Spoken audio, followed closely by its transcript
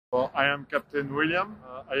I am Captain William.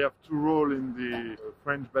 I have two roles in the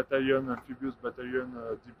French battalion, amphibious battalion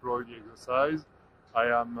deployed exercise. I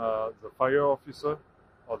am the fire officer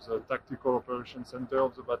of the Tactical Operations Center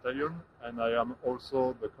of the battalion, and I am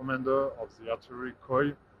also the commander of the artillery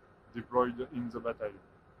corps deployed in the battalion.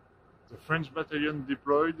 The French battalion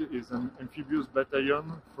deployed is an amphibious battalion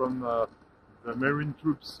from the Marine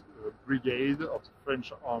Troops Brigade of the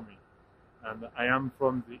French Army. And I am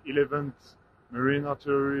from the 11th Marine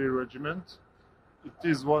Artillery Regiment. It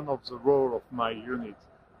is one of the roles of my unit.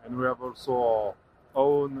 And we have also our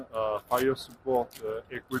own fire support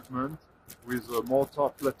equipment with a mortar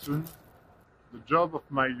platoon. The job of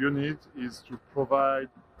my unit is to provide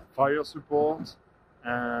fire support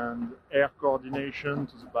and air coordination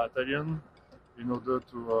to the battalion in order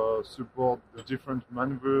to support the different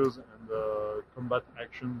maneuvers and combat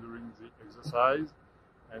action during the exercise.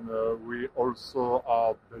 And we also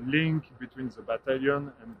are the link between the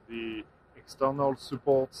battalion and the external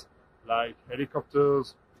supports like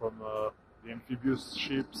helicopters from the amphibious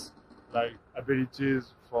ships, like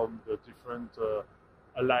abilities from the different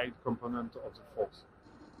allied components of the force.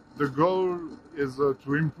 The goal is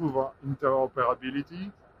to improve our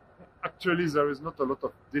interoperability. Actually, there is not a lot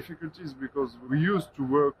of difficulties because we used to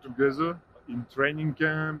work together in training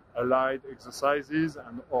camp, allied exercises,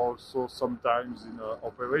 and also sometimes in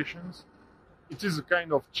operations. It is a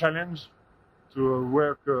kind of challenge to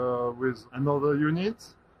work with another unit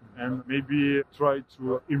and maybe try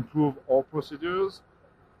to improve our procedures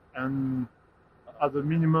and at the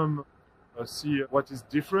minimum see what is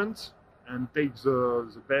different and take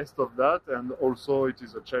the best of that. And also it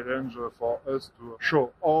is a challenge for us to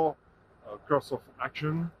show our course of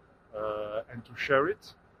action and to share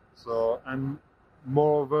it. So, and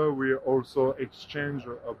moreover, we also exchange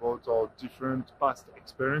about our different past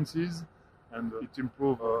experiences, and it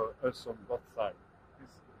improves us on both sides.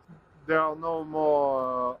 There are no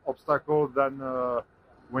more obstacles than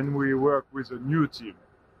when we work with a new team.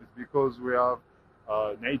 It's because we have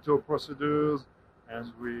NATO procedures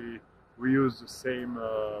and we use the same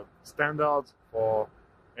standards for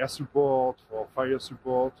air support, for fire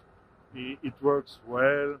support. It works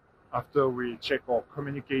well after we check our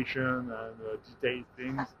communication and detailed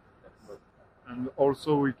things. And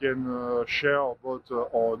also we can share about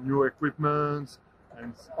our new equipment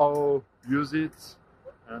and how to use it,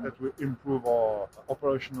 and that will improve our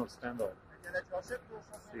operational standard.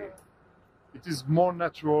 It is more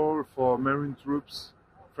natural for Marine troops,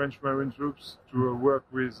 French Marine troops, to work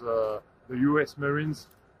with the U.S. Marines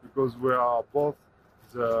because we are both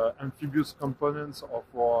the amphibious components of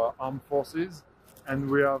our armed forces, and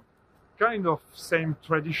we have kind of same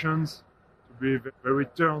traditions to be very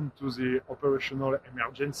turned to the operational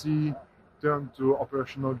emergency, turned to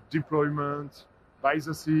operational deployment by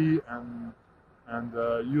the sea, and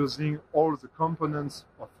using all the components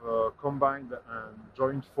of combined and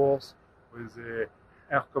joint force with the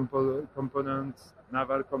air component,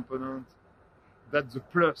 naval component. That's the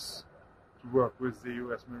plus to work with the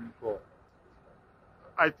U.S. Marine Corps.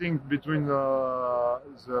 I think between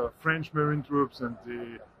the French Marine troops and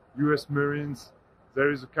the U.S. Marines,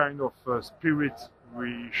 there is a kind of spirit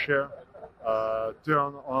we share,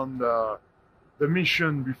 turn on the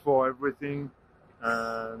mission before everything,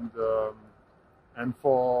 and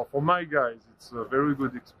for my guys, it's a very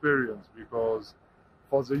good experience because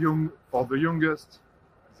for the youngest,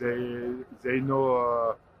 they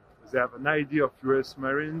know they have an idea of U.S.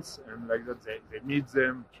 Marines, and like that they need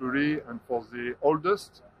them truly. And for the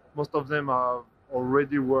oldest, most of them have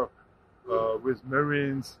already worked with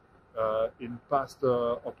Marines in past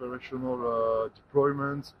operational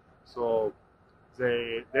deployments, so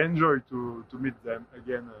they enjoy to meet them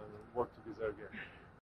again and work together again.